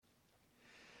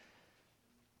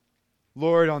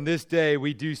Lord, on this day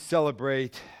we do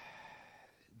celebrate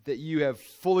that you have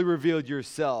fully revealed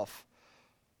yourself,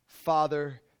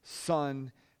 Father,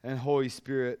 Son, and Holy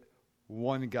Spirit,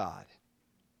 one God.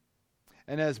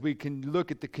 And as we can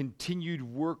look at the continued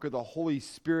work of the Holy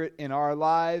Spirit in our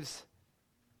lives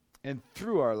and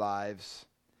through our lives,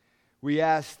 we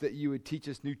ask that you would teach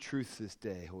us new truths this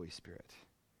day, Holy Spirit.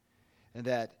 And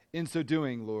that in so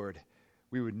doing, Lord,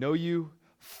 we would know you,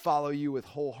 follow you with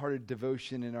wholehearted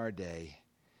devotion in our day,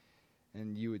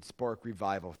 and you would spark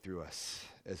revival through us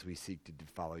as we seek to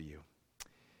follow you.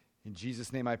 In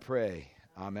Jesus' name I pray.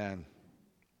 Amen.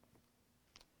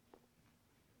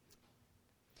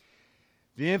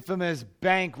 The infamous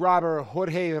bank robber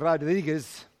Jorge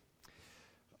Rodriguez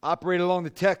operated along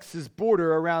the Texas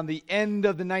border around the end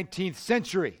of the 19th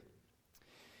century.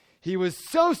 He was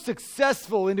so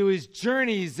successful into his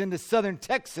journeys into southern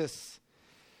Texas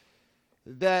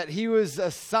that he was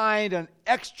assigned an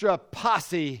extra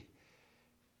posse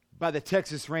by the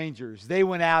Texas Rangers. They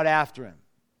went out after him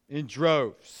in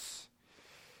droves.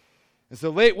 And so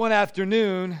late one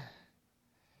afternoon,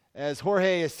 as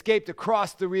Jorge escaped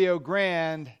across the Rio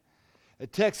Grande, a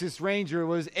Texas Ranger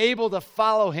was able to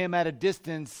follow him at a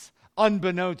distance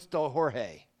unbeknownst to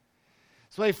Jorge.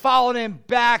 So they followed him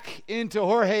back into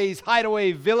Jorge's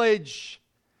hideaway village,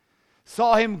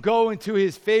 saw him go into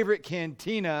his favorite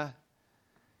cantina,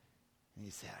 and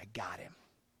he said, I got him.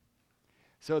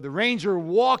 So the ranger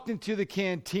walked into the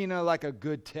cantina like a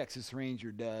good Texas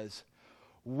Ranger does,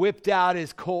 whipped out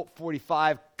his Colt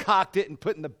 45, cocked it, and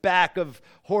put it in the back of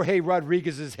Jorge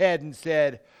Rodriguez's head and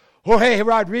said, Jorge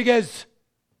Rodriguez,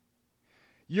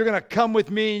 you're going to come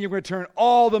with me and you're going to turn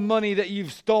all the money that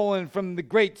you've stolen from the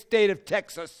great state of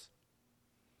Texas.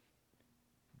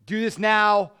 Do this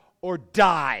now or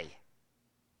die.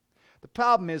 The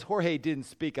problem is Jorge didn't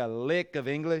speak a lick of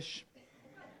English.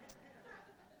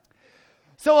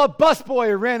 So a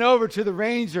busboy ran over to the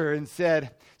ranger and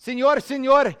said, Senor,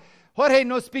 Jorge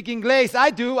no speak English.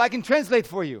 I do. I can translate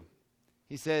for you.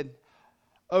 He said,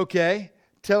 okay,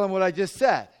 tell him what I just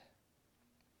said.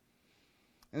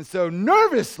 And so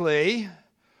nervously,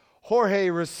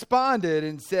 Jorge responded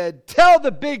and said, tell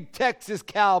the big Texas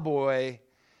cowboy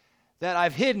that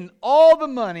I've hidden all the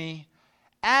money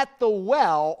at the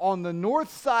well on the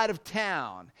north side of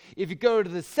town. If you go to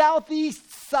the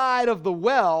southeast side of the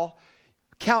well,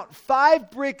 count 5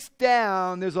 bricks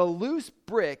down, there's a loose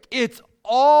brick. It's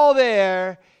all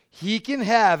there. He can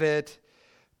have it.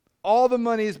 All the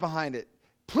money is behind it.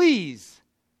 Please,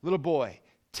 little boy,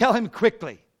 tell him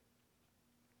quickly.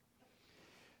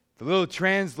 The little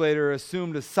translator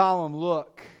assumed a solemn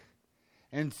look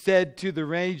and said to the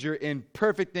ranger in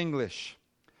perfect English,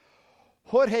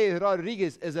 Jorge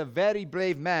Rodriguez is a very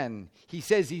brave man. He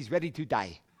says he's ready to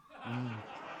die.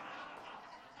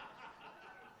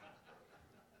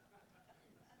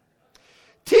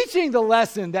 Teaching the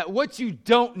lesson that what you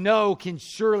don't know can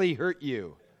surely hurt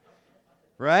you.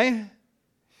 Right?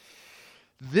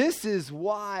 This is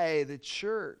why the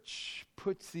church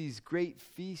puts these great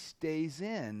feast days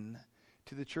in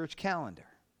to the church calendar.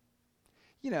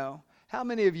 You know, how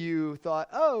many of you thought,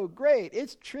 oh, great,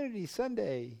 it's Trinity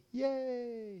Sunday.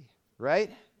 Yay.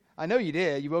 Right? I know you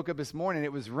did. You woke up this morning,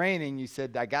 it was raining. You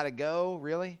said, I got to go?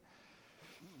 Really?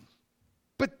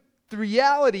 But the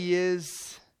reality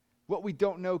is, what we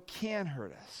don't know can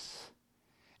hurt us.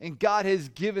 And God has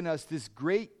given us this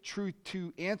great truth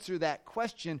to answer that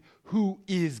question, who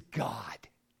is God?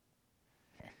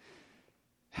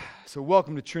 So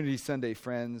welcome to Trinity Sunday,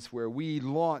 friends, where we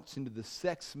launch into the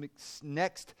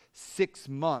next 6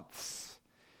 months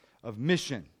of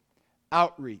mission,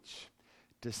 outreach,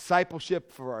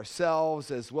 discipleship for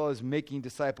ourselves, as well as making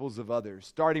disciples of others,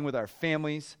 starting with our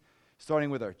families, starting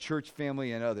with our church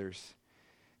family and others.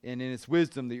 And in its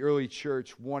wisdom, the early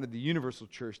church wanted the universal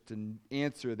church to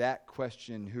answer that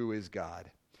question, who is God?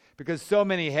 Because so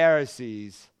many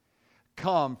heresies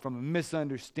come from a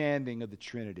misunderstanding of the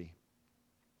Trinity.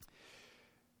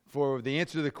 For the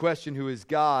answer to the question, who is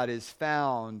God, is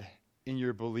found in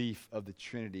your belief of the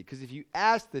Trinity. Because if you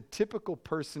ask the typical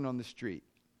person on the street,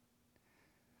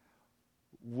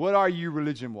 what are you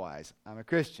religion-wise? I'm a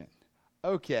Christian.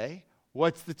 Okay,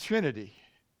 what's the Trinity?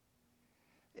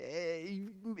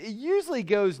 It usually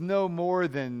goes no more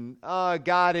than,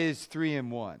 God is 3 in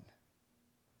 1.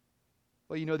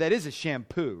 Well, you know, that is a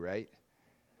shampoo, right?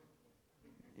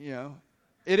 You know,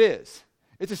 it is.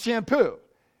 It's a shampoo,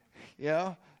 you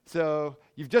know? So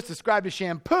you've just described a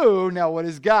shampoo, now what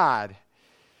is God?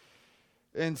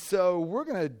 And so we're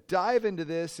going to dive into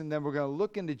this, and then we're going to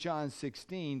look into John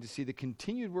 16 to see the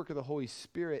continued work of the Holy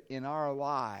Spirit in our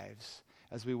lives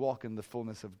as we walk in the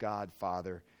fullness of God,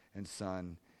 Father, and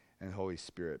Son, and Holy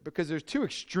Spirit. Because there's two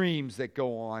extremes that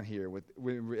go on here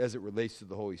as it relates to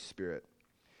the Holy Spirit.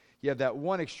 You have that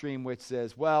one extreme which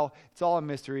says, well, it's all a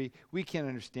mystery. We can't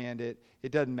understand it.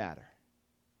 It doesn't matter.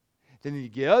 Then you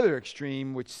get other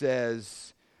extreme which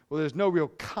says, well, there's no real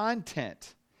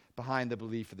content behind the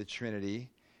belief of the Trinity,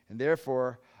 and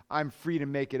therefore I'm free to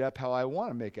make it up how I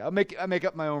want to make it. I make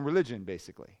up my own religion,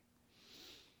 basically.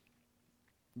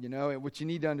 You know, and what you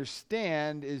need to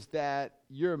understand is that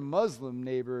your Muslim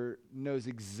neighbor knows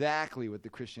exactly what the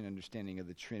Christian understanding of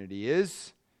the Trinity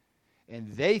is,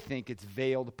 and they think it's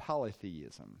veiled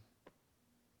polytheism.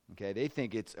 Okay, they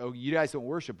think it's, oh, you guys don't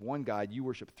worship one God, you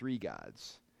worship three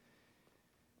gods.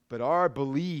 But our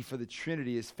belief of the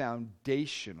Trinity is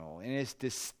foundational, and it's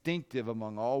distinctive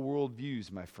among all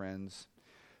worldviews, my friends.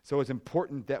 So it's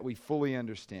important that we fully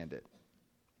understand it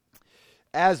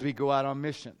as we go out on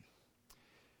mission.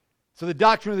 So the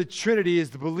doctrine of the Trinity is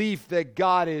the belief that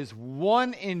God is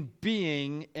one in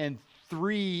being and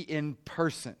three in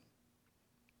person.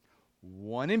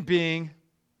 One in being,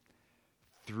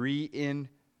 three in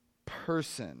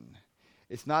person.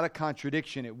 It's not a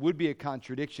contradiction. It would be a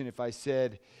contradiction if I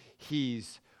said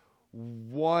he's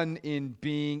one in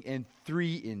being and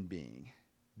three in being.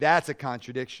 That's a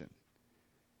contradiction.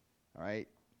 All right?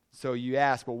 So you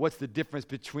ask, well, what's the difference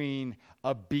between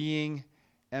a being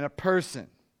and a person?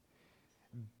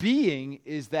 Being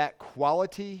is that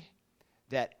quality,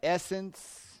 that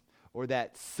essence, or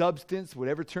that substance,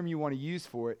 whatever term you want to use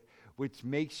for it, which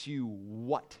makes you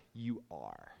what you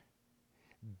are.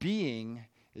 Being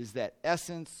is that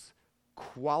essence,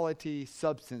 quality,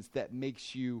 substance that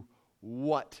makes you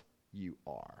what you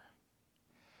are.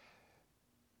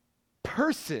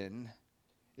 Person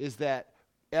is that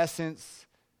essence,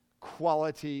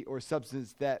 quality, or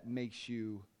substance that makes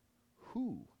you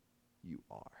who you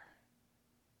are.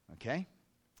 Okay?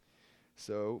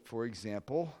 So, for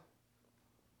example,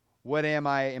 what am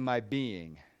I in my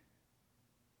being?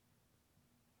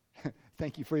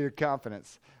 Thank you for your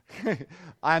confidence.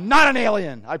 I'm not an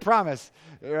alien, I promise.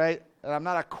 Right? And I'm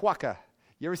not a quokka.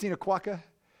 You ever seen a quokka?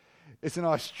 It's an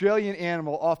Australian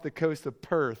animal off the coast of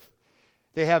Perth.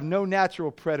 They have no natural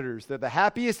predators. They're the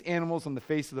happiest animals on the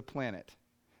face of the planet.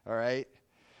 All right?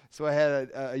 So I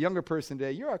had a younger person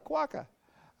today, you're a quokka.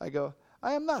 I go,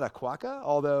 I am not a quokka,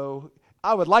 although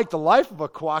I would like the life of a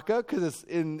quokka because it's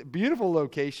in a beautiful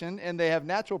location and they have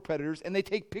natural predators and they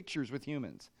take pictures with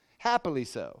humans. Happily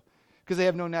so. Because they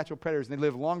have no natural predators and they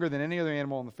live longer than any other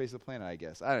animal on the face of the planet, I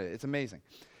guess. It's amazing.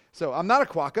 So I'm not a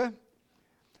quokka.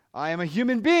 I am a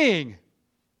human being,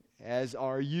 as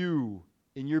are you.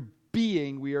 In your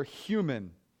being, we are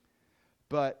human.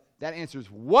 But that answers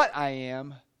what I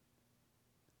am.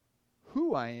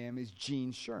 Who I am is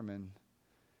Gene Sherman,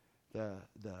 the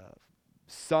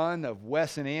son of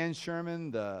Wes and Ann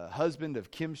Sherman, the husband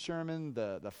of Kim Sherman,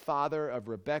 the father of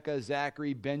Rebecca,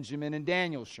 Zachary, Benjamin, and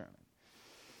Daniel Sherman.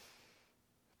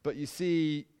 But you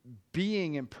see,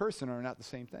 being and person are not the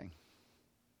same thing.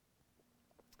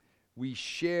 We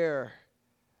share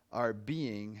our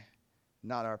being,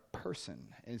 not our person.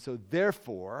 And so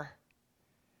therefore,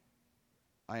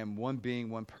 I am one being,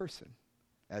 one person,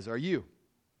 as are you.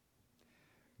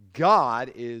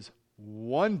 God is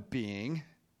one being,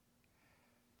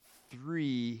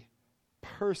 three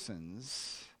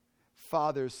persons,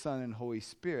 Father, Son, and Holy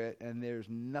Spirit, and there's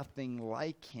nothing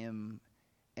like him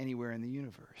anywhere in the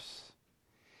universe.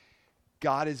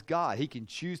 God is God. He can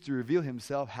choose to reveal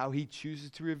himself how he chooses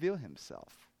to reveal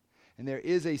himself. And there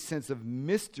is a sense of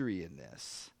mystery in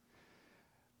this.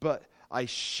 But I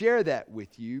share that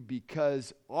with you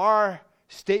because our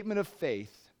statement of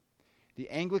faith, the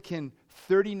Anglican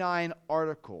 39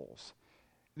 articles,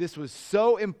 this was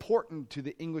so important to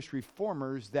the English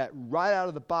reformers that right out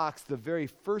of the box, the very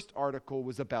first article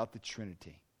was about the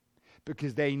Trinity.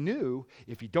 Because they knew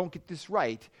if you don't get this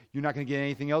right, you're not going to get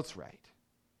anything else right.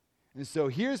 And so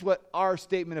here's what our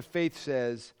statement of faith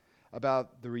says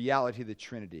about the reality of the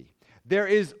Trinity. There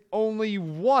is only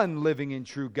one living and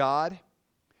true God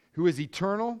who is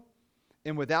eternal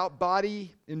and without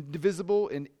body, indivisible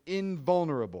and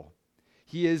invulnerable.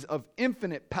 He is of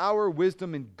infinite power,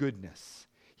 wisdom, and goodness.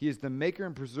 He is the maker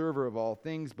and preserver of all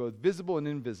things, both visible and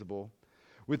invisible.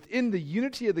 Within the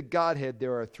unity of the Godhead,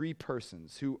 there are three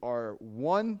persons who are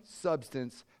one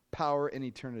substance, power, and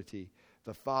eternity.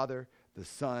 The Father, the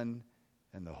Son,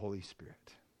 and the Holy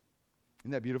Spirit.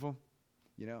 Isn't that beautiful?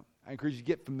 You know, I encourage you to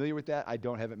get familiar with that. I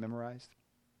don't have it memorized.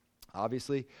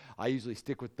 Obviously, I usually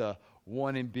stick with the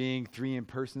one in being, three in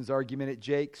persons argument at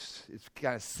Jake's. It's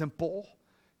kind of simple.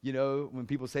 You know, when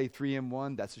people say three in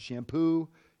one, that's a shampoo,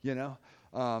 you know.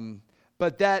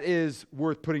 But that is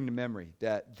worth putting to memory,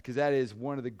 because that is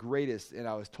one of the greatest, and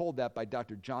I was told that by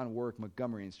Dr. John Warwick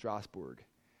Montgomery in Strasbourg.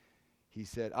 He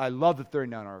said, I love the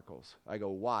 39 Articles. I go,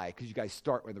 why? Because you guys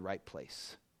start in the right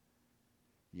place.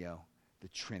 The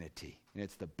Trinity. And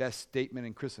it's the best statement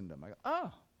in Christendom. I go,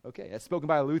 oh, okay. That's spoken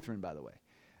by a Lutheran, by the way.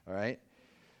 All right?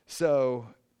 So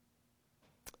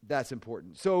that's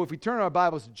important. So if we turn our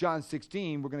Bibles to John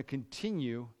 16, we're going to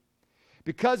continue.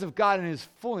 Because of God in his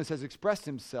fullness has expressed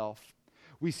himself,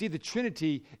 we see the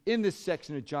Trinity in this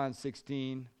section of John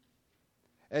 16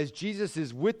 as Jesus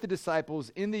is with the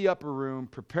disciples in the upper room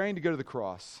preparing to go to the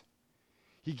cross.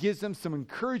 He gives them some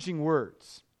encouraging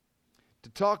words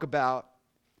to talk about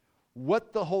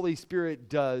what the Holy Spirit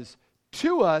does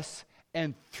to us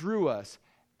and through us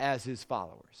as his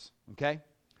followers. Okay?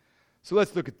 So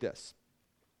let's look at this.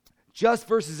 Just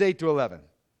verses 8 to 11.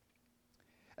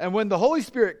 And when the Holy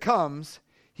Spirit comes,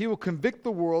 he will convict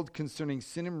the world concerning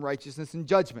sin and righteousness and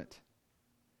judgment.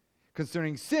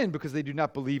 Concerning sin, because they do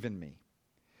not believe in me.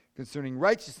 Concerning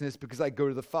righteousness, because I go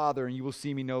to the Father and you will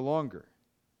see me no longer.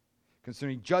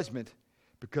 Concerning judgment,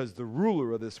 because the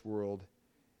ruler of this world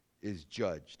is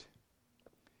judged.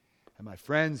 And my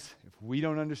friends, if we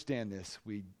don't understand this,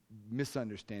 we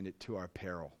misunderstand it to our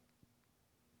peril.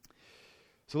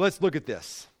 So let's look at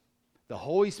this. The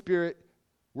Holy Spirit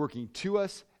working to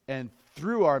us and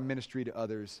through our ministry to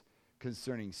others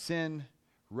concerning sin,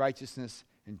 righteousness,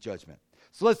 and judgment.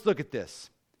 So let's look at this.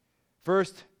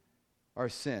 First, our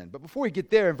sin. But before we get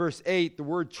there, in verse 8, the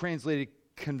word translated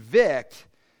convict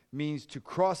means to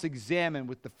cross-examine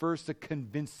with the first of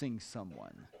convincing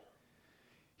someone.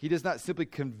 He does not simply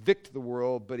convict the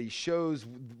world, but he shows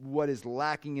what is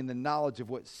lacking in the knowledge of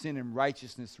what sin and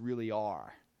righteousness really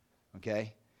are.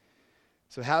 Okay?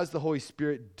 So how does the Holy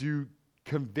Spirit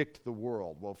convict the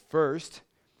world? Well, first,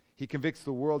 he convicts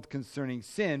the world concerning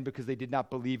sin because they did not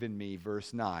believe in me,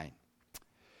 verse 9.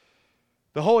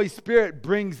 The Holy Spirit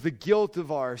brings the guilt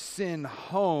of our sin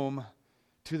home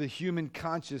to the human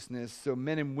consciousness so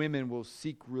men and women will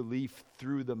seek relief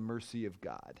through the mercy of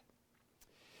God.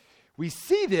 We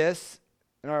see this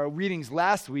in our readings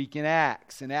last week in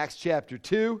Acts. In Acts chapter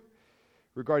 2,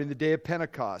 regarding the day of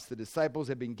Pentecost, the disciples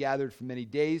had been gathered for many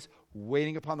days,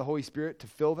 waiting upon the Holy Spirit to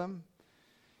fill them.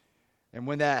 And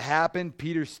when that happened,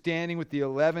 Peter, standing with the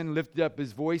 11, lifted up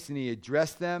his voice and he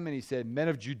addressed them and he said, Men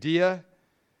of Judea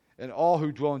and all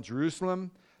who dwell in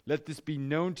Jerusalem, let this be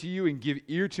known to you and give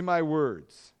ear to my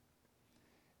words.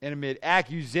 And amid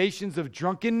accusations of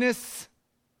drunkenness,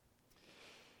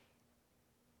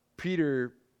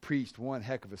 Peter preached one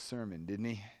heck of a sermon, didn't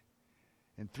he?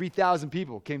 And 3,000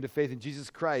 people came to faith in Jesus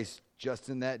Christ just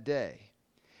in that day.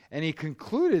 And he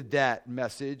concluded that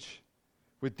message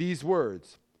with these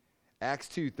words, Acts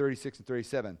 2, 36 and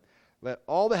 37. Let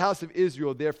all the house of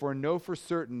Israel therefore know for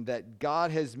certain that God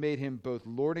has made him both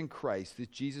Lord and Christ, this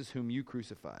Jesus whom you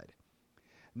crucified.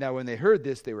 Now when they heard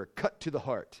this, they were cut to the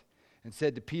heart and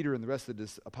said to Peter and the rest of the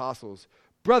apostles,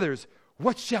 Brothers,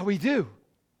 what shall we do?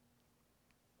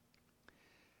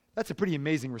 That's a pretty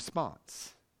amazing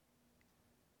response.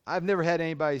 I've never had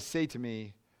anybody say to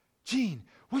me, Gene,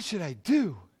 what should I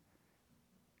do?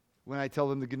 When I tell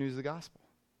them the good news of the gospel.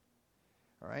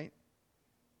 All right?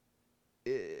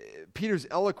 Peter's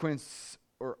eloquence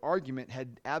or argument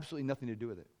had absolutely nothing to do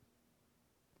with it.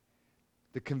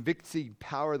 The convicting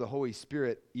power of the Holy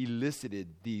Spirit elicited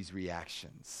these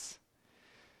reactions.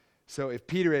 So if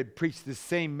Peter had preached the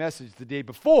same message the day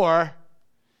before,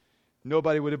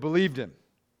 nobody would have believed him.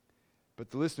 But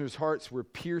the listeners' hearts were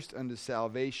pierced unto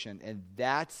salvation, and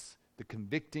that's the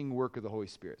convicting work of the Holy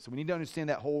Spirit. So we need to understand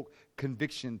that whole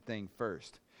conviction thing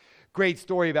first. Great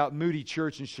story about Moody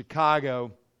Church in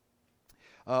Chicago.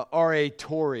 R.A.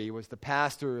 Torrey was the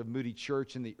pastor of Moody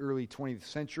Church in the early 20th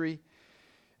century.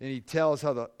 And he tells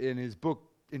how in his book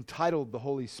entitled The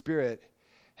Holy Spirit,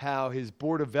 how his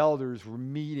board of elders were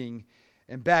meeting.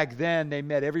 And back then, they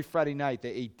met every Friday night.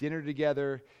 They ate dinner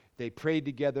together. They prayed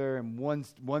together. And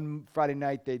one Friday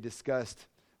night, they discussed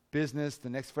business. The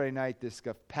next Friday night, they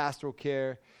discussed pastoral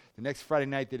care. The next Friday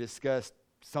night, they discussed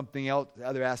something else, the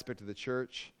other aspect of the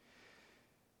church.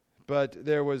 But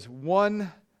there was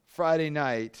one Friday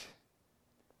night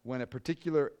when a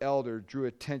particular elder drew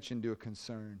attention to a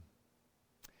concern.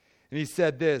 And he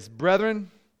said this,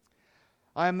 Brethren,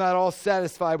 I am not all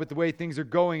satisfied with the way things are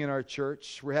going in our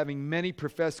church. We're having many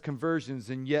professed conversions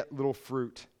and yet little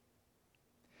fruit.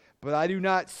 But I do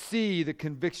not see the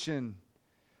conviction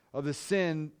of the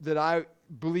sin that I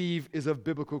believe is of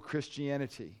biblical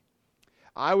Christianity.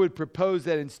 I would propose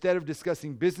that instead of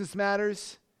discussing business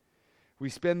matters, we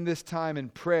spend this time in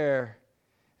prayer,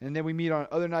 and then we meet on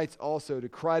other nights also to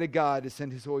cry to God to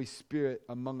send His Holy Spirit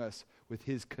among us with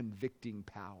his convicting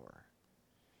power.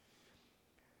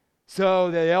 So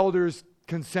the elders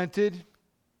consented.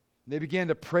 They began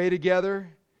to pray together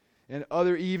in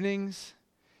other evenings.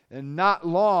 And not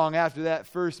long after that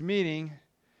first meeting,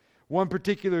 one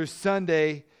particular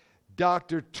Sunday,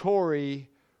 Dr. Torrey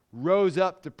rose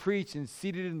up to preach, and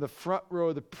seated in the front row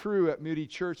of the pew at Moody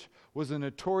Church was a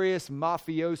notorious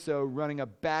mafioso running a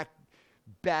back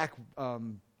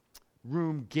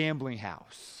room gambling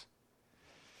house.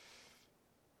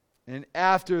 And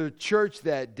after church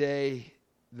that day,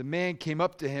 the man came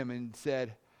up to him and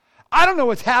said, "I don't know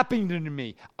what's happening to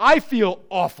me. I feel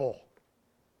awful."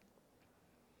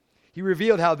 He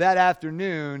revealed how that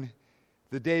afternoon,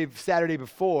 Saturday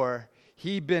before,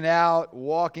 he'd been out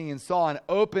walking and saw an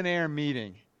open-air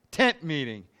meeting, tent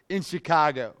meeting in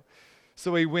Chicago.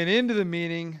 So he went into the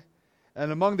meeting,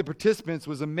 and among the participants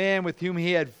was a man with whom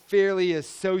he had fairly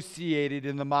associated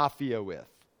in the mafia with.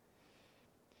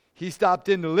 He stopped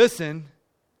in to listen.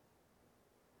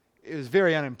 It was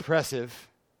very unimpressive.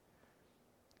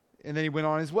 And then he went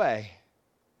on his way.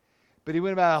 But he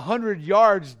went about 100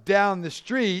 yards down the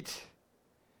street,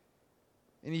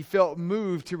 and he felt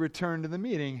moved to return to the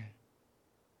meeting.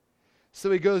 So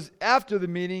he goes, after the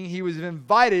meeting, he was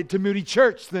invited to Moody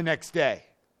Church the next day.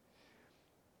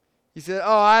 He said,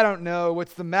 "Oh, I don't know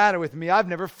what's the matter with me. I've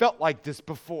never felt like this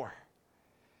before.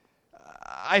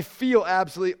 I feel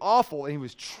absolutely awful." And he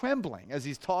was trembling as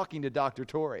he's talking to Dr.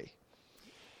 Torrey.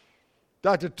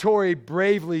 Dr. Torrey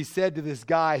bravely said to this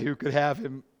guy who could have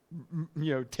him,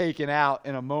 taken out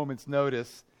in a moment's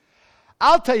notice,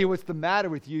 "I'll tell you what's the matter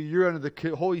with you. You're under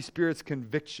the Holy Spirit's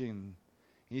conviction.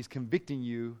 He's convicting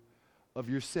you of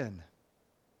your sin."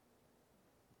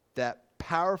 That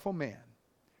powerful man,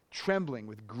 trembling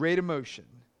with great emotion,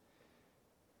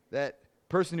 that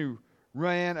person who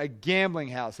ran a gambling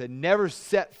house, had never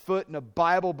set foot in a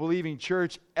Bible-believing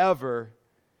church ever,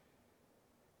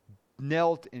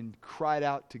 knelt and cried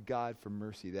out to God for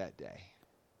mercy that day.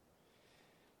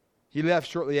 He left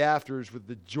shortly afterwards with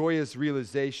the joyous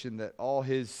realization that all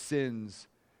his sins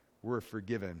were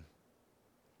forgiven.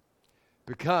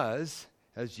 Because,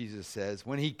 as Jesus says,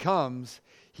 when he comes,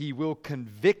 he will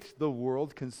convict the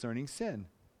world concerning sin.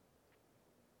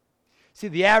 See,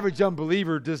 the average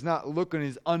unbeliever does not look on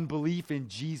his unbelief in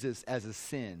Jesus as a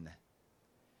sin.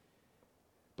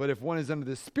 But if one is under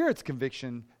the Spirit's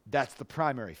conviction, that's the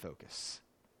primary focus.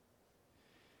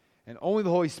 And only the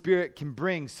Holy Spirit can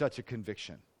bring such a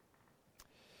conviction.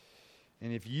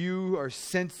 And if you are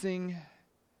sensing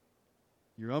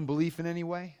your unbelief in any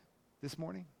way this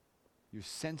morning, you're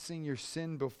sensing your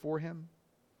sin before him,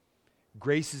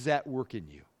 grace is at work in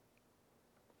you.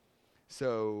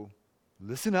 So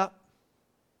listen up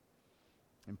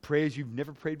and pray as you've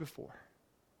never prayed before.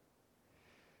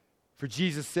 For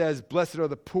Jesus says, "Blessed are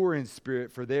the poor in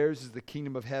spirit, for theirs is the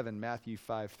kingdom of heaven," Matthew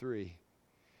 5:3.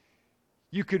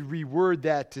 You could reword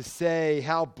that to say,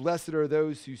 "How blessed are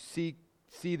those who see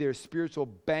their spiritual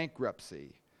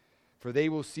bankruptcy, for they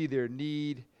will see their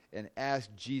need and ask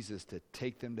Jesus to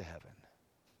take them to heaven."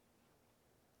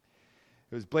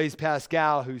 It was Blaise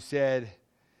Pascal who said,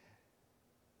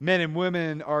 "Men and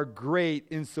women are great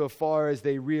insofar as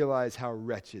they realize how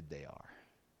wretched they are."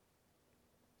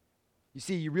 You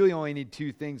see, you really only need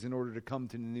two things in order to come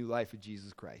to the new life of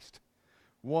Jesus Christ.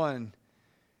 One,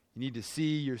 you need to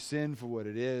see your sin for what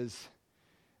it is.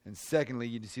 And secondly,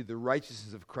 you need to see the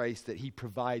righteousness of Christ that he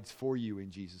provides for you in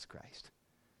Jesus Christ.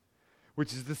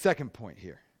 Which is the second point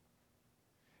here.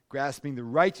 Grasping the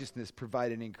righteousness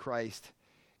provided in Christ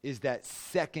is that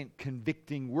second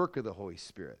convicting work of the Holy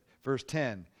Spirit. Verse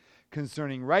 10,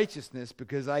 "Concerning righteousness,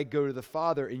 because I go to the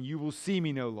Father, and you will see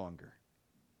me no longer."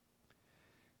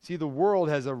 See, the world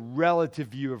has a relative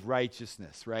view of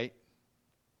righteousness, right?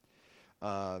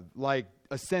 Like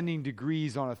ascending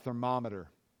degrees on a thermometer.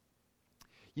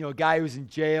 A guy who's in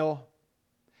jail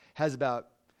has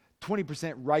about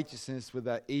 20% righteousness with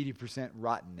about 80%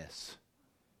 rottenness,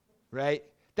 right?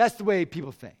 That's the way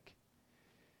people think.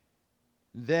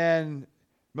 Then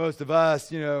most of us,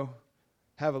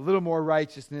 have a little more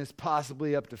righteousness,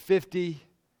 possibly up to 50.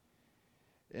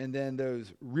 And then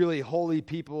those really holy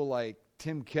people like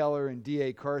Tim Keller and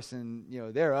D.A. Carson,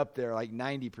 they're up there like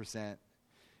 90%.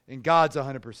 And God's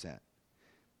 100%.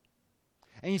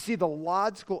 And you see, the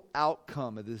logical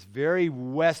outcome of this very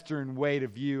Western way to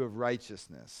view of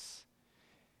righteousness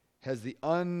has the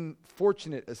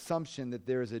unfortunate assumption that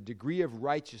there is a degree of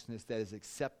righteousness that is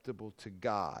acceptable to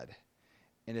God.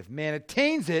 And if man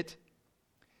attains it,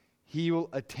 he will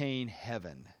attain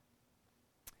heaven.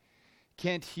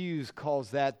 Kent Hughes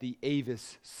calls that the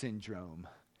Avis syndrome.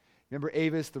 Remember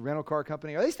Avis, the rental car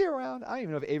company? Are they still around? I don't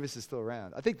even know if Avis is still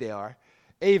around. I think they are.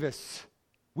 Avis,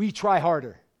 we try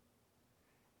harder.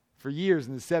 For years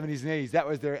in the 70s and 80s, that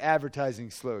was their advertising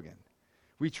slogan.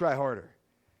 We try harder.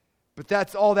 But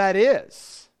that's all that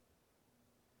is.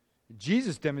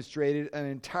 Jesus demonstrated an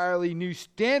entirely new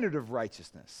standard of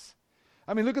righteousness.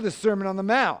 I mean, look at the Sermon on the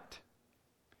Mount.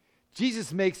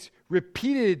 Jesus makes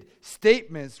repeated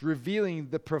statements revealing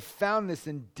the profoundness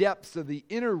and depths of the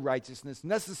inner righteousness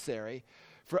necessary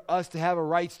for us to have a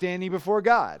right standing before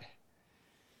God.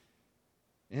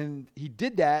 And he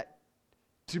did that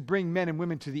to bring men and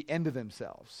women to the end of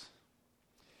themselves.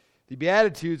 The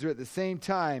Beatitudes are at the same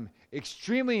time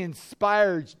extremely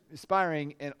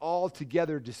inspiring and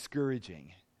altogether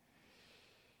discouraging.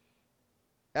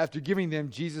 After giving them,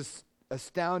 Jesus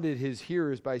astounded his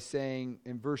hearers by saying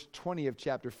in verse 20 of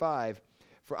chapter 5,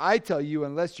 "For I tell you,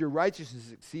 unless your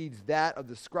righteousness exceeds that of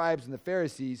the scribes and the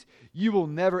Pharisees, you will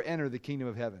never enter the kingdom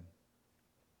of heaven."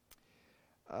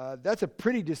 That's a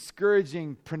pretty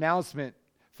discouraging pronouncement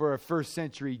for a first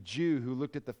century Jew who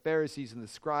looked at the Pharisees and the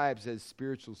scribes as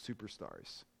spiritual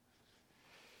superstars.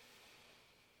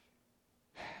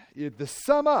 The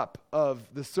sum up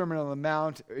of the Sermon on the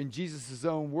Mount in Jesus'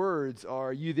 own words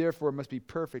are, "You therefore must be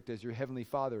perfect as your heavenly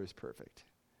Father is perfect."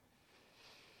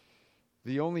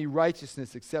 The only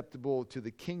righteousness acceptable to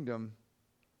the kingdom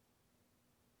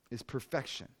is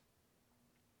perfection.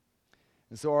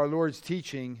 And so our Lord's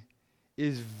teaching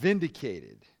is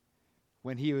vindicated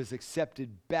when he was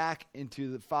accepted back into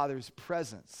the Father's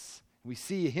presence. We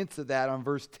see hints of that on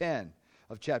verse 10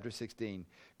 of chapter 16.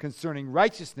 "Concerning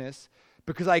righteousness,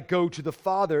 because I go to the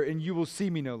Father, and you will see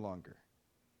me no longer."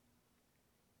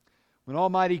 When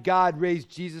Almighty God raised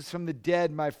Jesus from the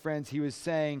dead, my friends, he was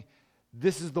saying,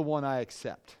 "This is the one I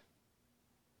accept.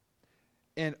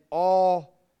 And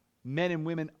all men and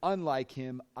women unlike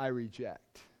him, I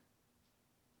reject."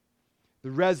 The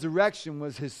resurrection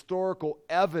was historical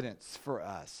evidence for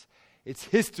us. It's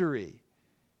history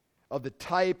of the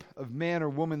type of man or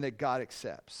woman that God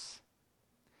accepts.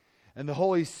 And the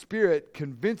Holy Spirit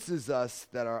convinces us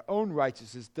that our own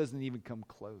righteousness doesn't even come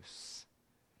close.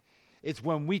 It's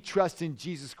when we trust in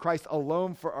Jesus Christ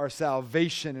alone for our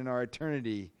salvation and our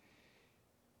eternity,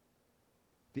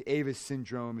 the Avis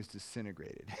syndrome is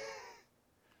disintegrated.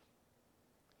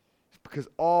 Because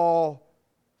all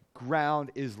ground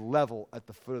is level at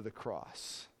the foot of the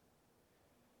cross.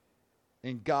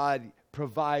 And God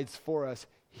provides for us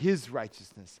his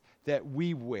righteousness that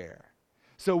we wear.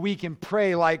 So we can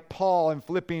pray like Paul in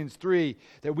Philippians 3,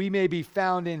 that we may be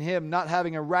found in him, not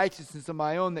having a righteousness of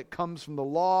my own that comes from the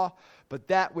law, but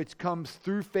that which comes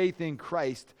through faith in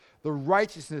Christ, the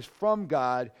righteousness from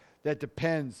God that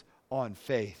depends on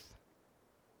faith.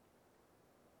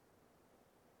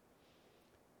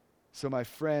 So my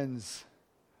friends,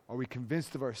 are we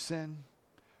convinced of our sin?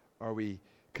 Are we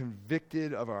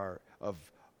convicted of our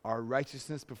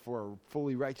righteousness before a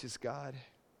fully righteous God?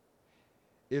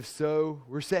 If so,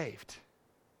 we're saved.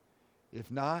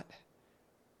 If not,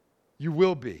 you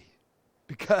will be.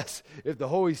 Because if the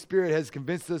Holy Spirit has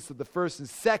convinced us of the first and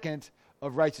second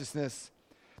of righteousness,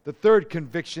 the third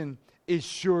conviction is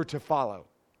sure to follow.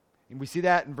 And we see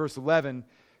that in verse 11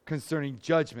 concerning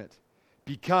judgment.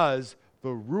 Because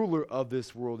the ruler of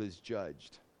this world is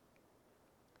judged.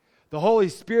 The Holy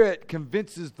Spirit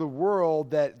convinces the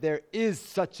world that there is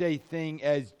such a thing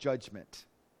as judgment.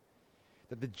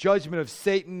 That the judgment of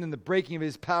Satan and the breaking of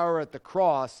his power at the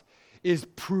cross is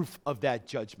proof of that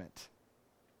judgment.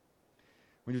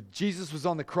 When Jesus was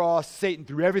on the cross, Satan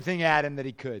threw everything at him that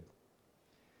he could.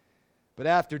 But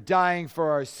after dying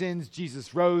for our sins,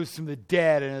 Jesus rose from the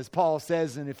dead. And as Paul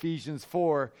says in Ephesians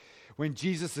 4, when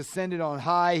Jesus ascended on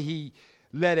high, he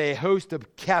led a host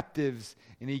of captives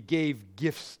and he gave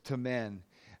gifts to men.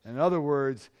 In other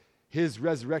words, his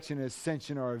resurrection and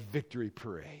ascension are a victory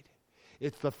parade.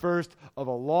 It's the first of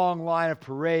a long line of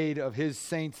parade of his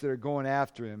saints that are going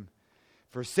after him.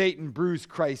 For Satan bruised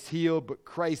Christ's heel, but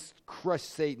Christ crushed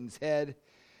Satan's head.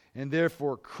 And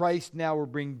therefore, Christ now will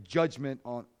bring judgment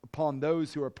upon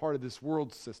those who are part of this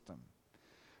world system.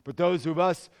 But those of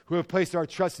us who have placed our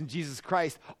trust in Jesus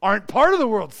Christ aren't part of the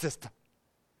world system.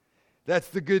 That's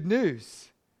the good news.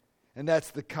 And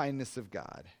that's the kindness of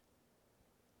God.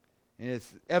 And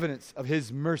it's evidence of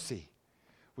his mercy,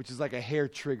 which is like a hair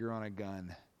trigger on a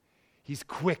gun. He's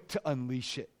quick to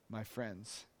unleash it, my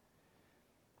friends.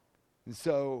 And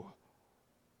so,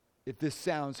 if this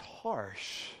sounds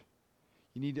harsh,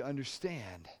 you need to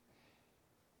understand.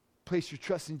 Place your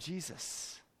trust in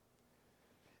Jesus.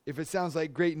 If it sounds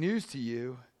like great news to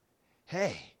you,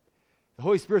 hey, the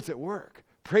Holy Spirit's at work.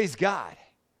 Praise God.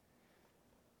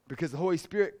 Because the Holy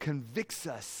Spirit convicts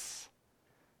us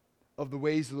of the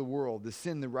ways of the world, the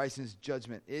sin, the righteousness,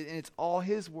 judgment. And it's all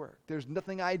his work. There's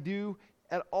nothing I do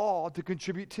at all to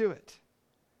contribute to it.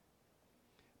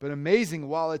 But amazing,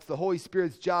 while it's the Holy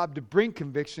Spirit's job to bring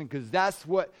conviction, because that's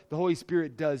what the Holy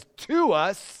Spirit does to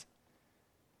us,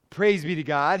 praise be to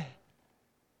God,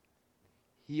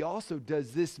 he also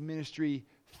does this ministry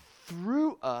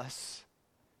through us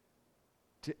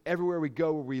to everywhere we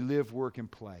go, where we live, work,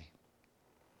 and play.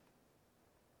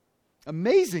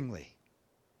 Amazingly.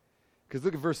 Because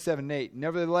look at verse 7 and 8.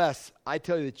 Nevertheless, I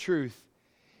tell you the truth,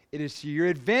 it is to your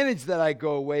advantage that I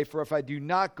go away, for if I do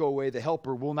not go away, the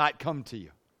Helper will not come to you.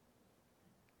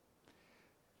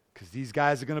 Because these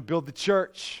guys are going to build the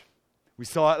church. We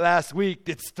saw it last week.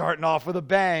 It's starting off with a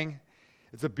bang.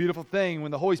 It's a beautiful thing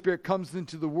when the Holy Spirit comes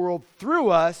into the world through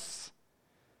us,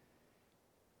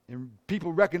 and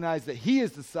people recognize that he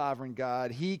is the sovereign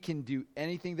God. He can do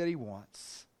anything that he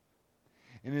wants.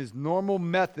 And his normal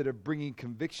method of bringing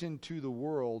conviction to the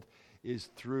world is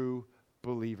through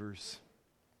believers.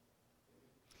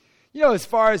 You know, as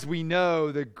far as we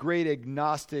know, the great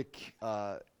agnostic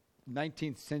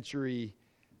 19th century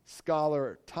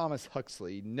scholar Thomas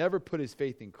Huxley never put his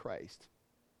faith in Christ.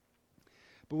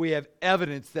 But we have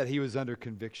evidence that he was under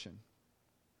conviction.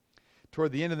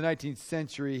 Toward the end of the 19th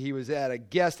century, he was a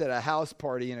guest at a house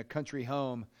party in a country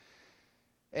home.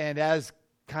 And as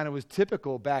kind of was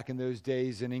typical back in those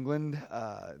days in England,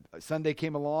 Sunday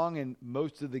came along and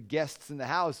most of the guests in the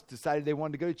house decided they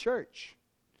wanted to go to church.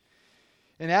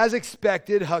 And as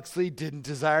expected, Huxley didn't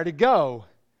desire to go.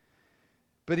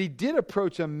 But he did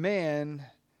approach a man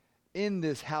in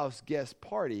this house guest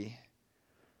party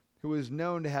who was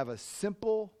known to have a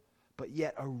simple but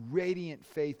yet a radiant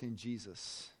faith in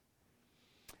Jesus.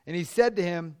 And he said to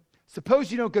him,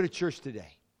 "Suppose you don't go to church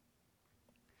today.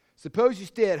 Suppose you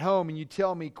stay at home and you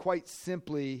tell me quite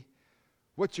simply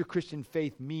what your Christian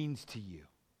faith means to you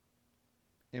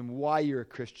and why you're a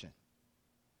Christian."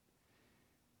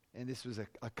 And this was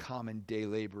a common day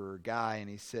laborer guy, and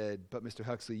he said, "But Mr.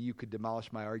 Huxley, you could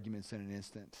demolish my arguments in an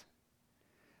instant.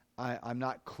 I'm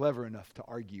not clever enough to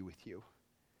argue with you."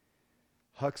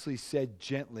 Huxley said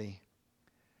gently,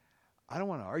 "I don't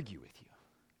want to argue with you.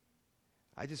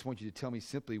 I just want you to tell me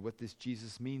simply what this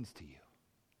Jesus means to you."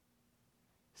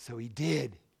 So he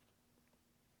did.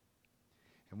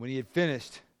 And when he had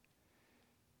finished,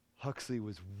 Huxley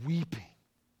was weeping.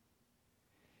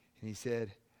 And he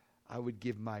said, "I would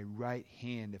give my right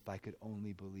hand if I could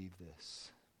only believe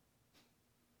this."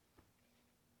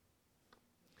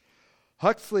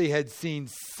 Huxley had seen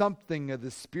something of the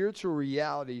spiritual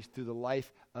realities through the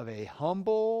life of a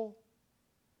humble,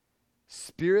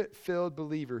 Spirit-filled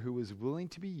believer who was willing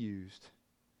to be used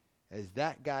as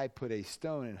that guy put a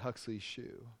stone in Huxley's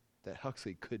shoe that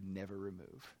Huxley could never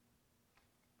remove.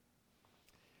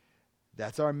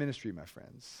 That's our ministry, my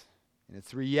friends. And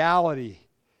it's reality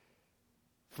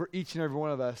for each and every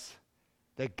one of us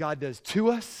that God does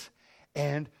to us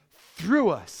and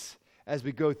through us as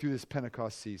we go through this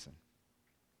Pentecost season.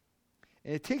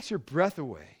 And it takes your breath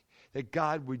away that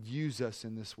God would use us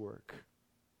in this work.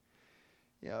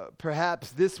 You know,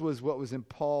 perhaps this was what was in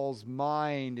Paul's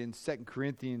mind in 2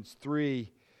 Corinthians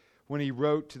 3 when he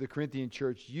wrote to the Corinthian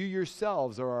church, "You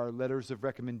yourselves are our letters of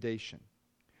recommendation,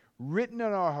 written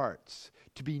on our hearts,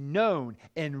 to be known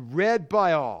and read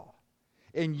by all.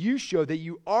 And you show that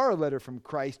you are a letter from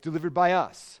Christ delivered by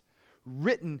us,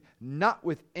 written not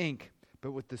with ink,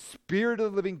 but with the Spirit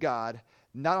of the living God,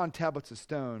 not on tablets of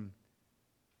stone,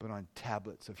 but on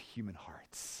tablets of human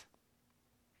hearts."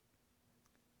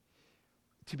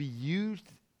 To be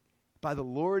used by the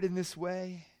Lord in this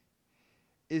way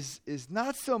is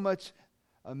not so much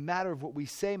a matter of what we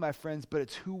say, my friends, but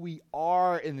it's who we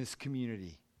are in this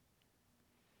community.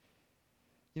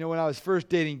 You know, when I was first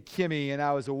dating Kimmy and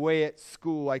I was away at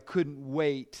school, I couldn't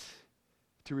wait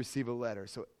to receive a letter.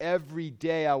 So every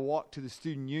day I walked to the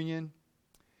student union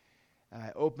and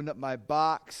I opened up my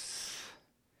box,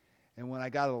 and when I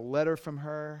got a letter from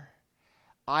her,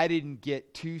 I didn't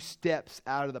get 2 steps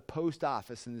out of the post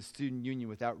office in the student union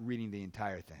without reading the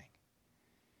entire thing.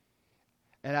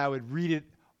 And I would read it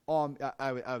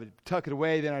I would tuck it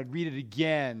away, then I'd read it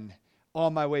again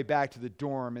on my way back to the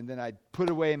dorm, and then I'd put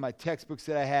it away in my textbooks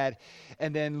that I had,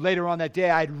 and then later on that day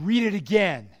I'd read it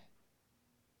again.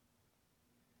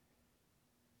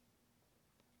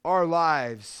 Our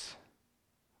lives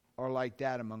are like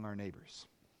that among our neighbors.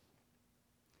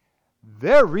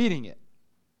 They're reading it.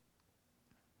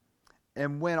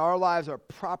 And when our lives are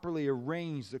properly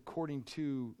arranged according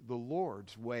to the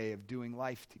Lord's way of doing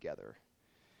life together,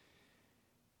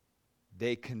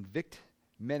 they convict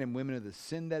men and women of the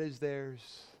sin that is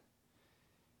theirs,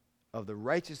 of the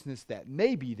righteousness that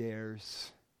may be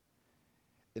theirs,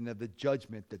 and of the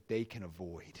judgment that they can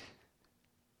avoid.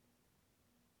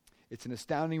 It's an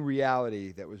astounding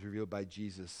reality that was revealed by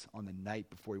Jesus on the night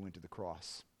before he went to the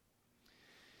cross.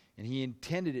 And he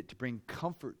intended it to bring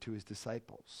comfort to his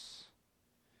disciples.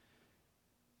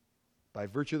 By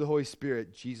virtue of the Holy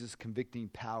Spirit, Jesus' convicting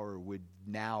power would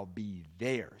now be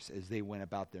theirs as they went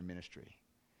about their ministry.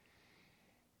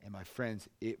 And my friends,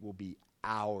 it will be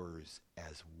ours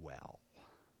as well.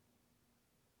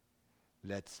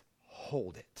 Let's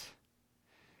hold it.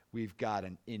 We've got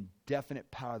an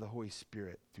indefinite power of the Holy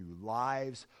Spirit through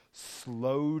lives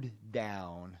slowed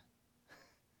down.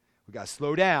 We've got to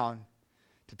slow down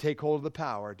to take hold of the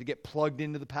power, to get plugged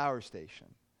into the power station,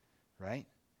 right?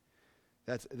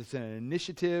 It's an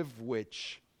initiative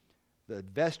which the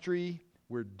vestry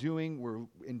we're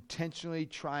intentionally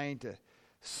trying to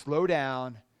slow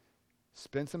down,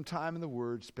 spend some time in the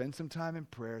Word, spend some time in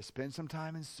prayer, spend some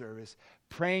time in service,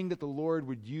 praying that the Lord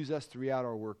would use us throughout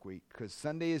our work week, because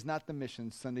Sunday is not the mission,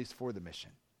 Sunday's for the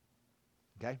mission.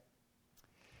 Okay?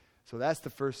 So that's the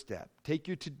first step. Take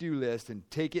your to-do list and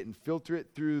take it and filter it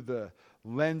through the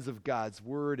lens of God's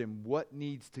Word and what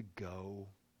needs to go.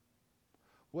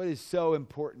 What is so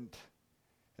important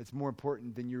that's more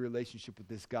important than your relationship with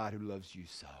this God who loves you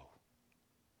so?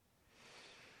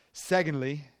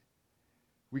 Secondly,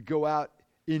 we go out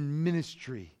in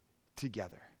ministry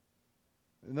together.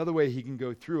 Another way he can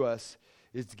go through us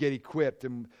is to get equipped.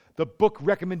 And the book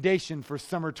recommendation for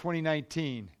summer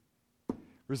 2019,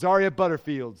 Rosaria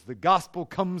Butterfield's The Gospel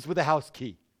Comes with a House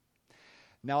Key.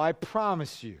 Now, I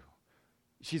promise you,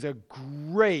 she's a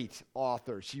great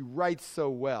author. She writes so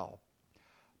well.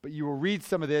 But you will read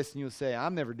some of this and you'll say,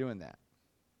 I'm never doing that.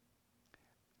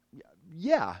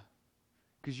 Yeah,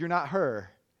 because you're not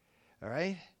her, all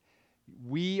right?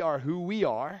 We are who we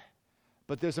are,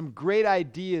 but there's some great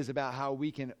ideas about how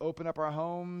we can open up our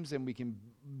homes and we can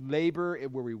labor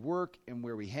where we work and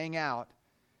where we hang out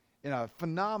in a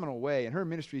phenomenal way. And her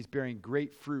ministry is bearing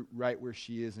great fruit right where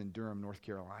she is in Durham, North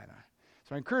Carolina.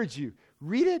 So I encourage you,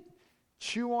 read it,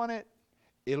 chew on it.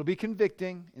 It'll be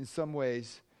convicting in some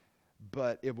ways,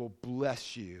 but it will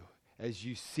bless you as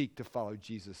you seek to follow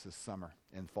Jesus this summer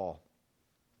and fall.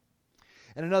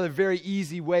 And another very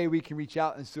easy way we can reach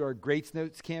out is through our Greats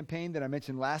Notes campaign that I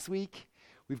mentioned last week.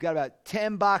 We've got about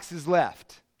 10 boxes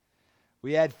left.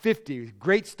 We had 50.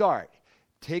 Great start.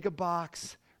 Take a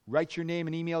box, write your name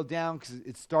and email down because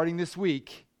it's starting this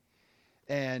week.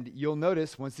 And you'll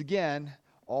notice, once again,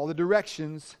 all the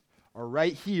directions are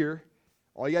right here.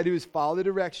 All you got to do is follow the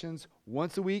directions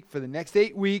once a week for the next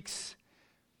 8 weeks.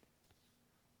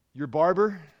 Your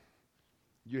barber,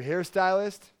 your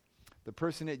hairstylist, the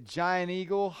person at Giant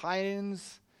Eagle,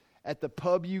 Heinz, at the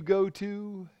pub you go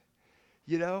to,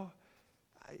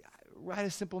 write a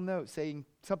simple note saying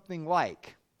something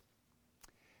like,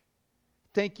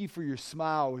 thank you for your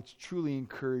smile, which truly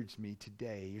encouraged me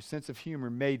today. Your sense of humor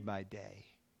made my day.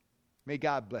 May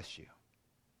God bless you.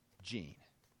 Gene.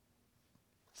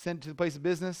 Send it to the place of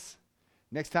business.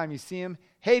 Next time you see him,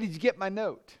 hey, did you get my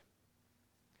note?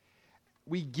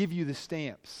 We give you the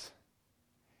stamps.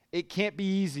 It can't be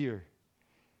easier.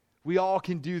 We all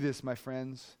can do this, my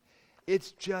friends.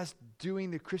 It's just doing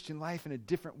the Christian life in a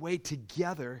different way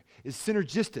together is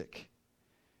synergistic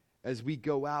as we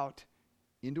go out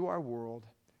into our world,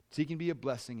 seeking to be a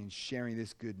blessing and sharing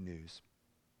this good news.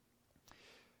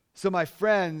 So, my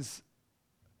friends,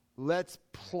 let's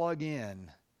plug in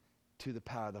to the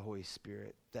power of the Holy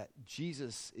Spirit that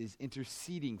Jesus is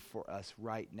interceding for us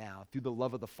right now through the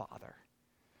love of the Father.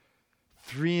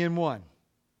 3 in 1.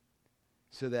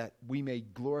 So that we may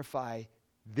glorify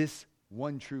this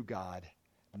one true God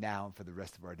now and for the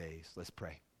rest of our days. Let's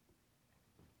pray.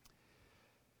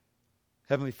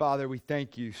 Heavenly Father, we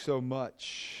thank you so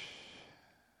much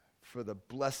for the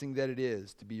blessing that it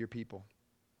is to be your people.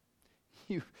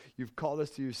 You've called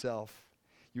us to yourself.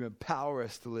 You empower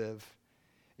us to live.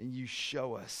 And you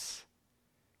show us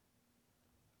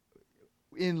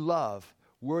in love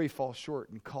where we fall short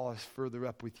and call us further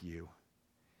up with you.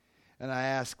 And I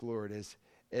ask, Lord,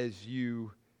 as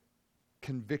you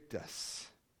convict us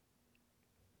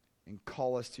and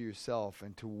call us to yourself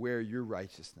and to wear your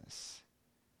righteousness,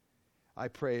 I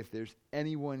pray if there's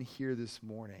anyone here this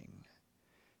morning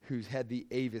who's had the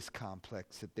Avis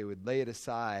complex, that they would lay it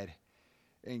aside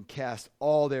and cast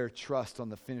all their trust on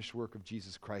the finished work of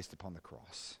Jesus Christ upon the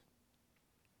cross.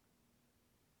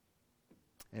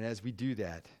 And as we do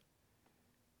that,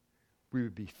 we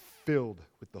would be filled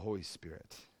with the Holy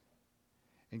Spirit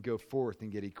and go forth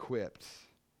and get equipped,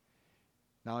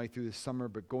 not only through the summer,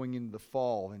 but going into the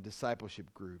fall in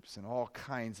discipleship groups and all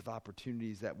kinds of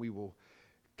opportunities that we will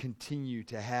continue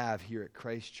to have here at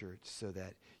Christ Church so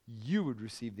that you would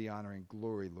receive the honor and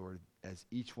glory, Lord, as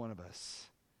each one of us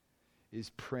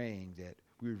is praying that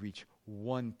we would reach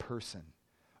one person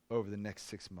over the next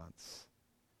 6 months.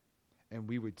 And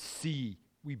we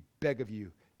beg of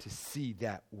you to see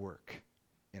that work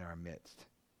in our midst.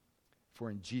 For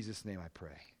in Jesus' name I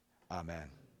pray. Amen.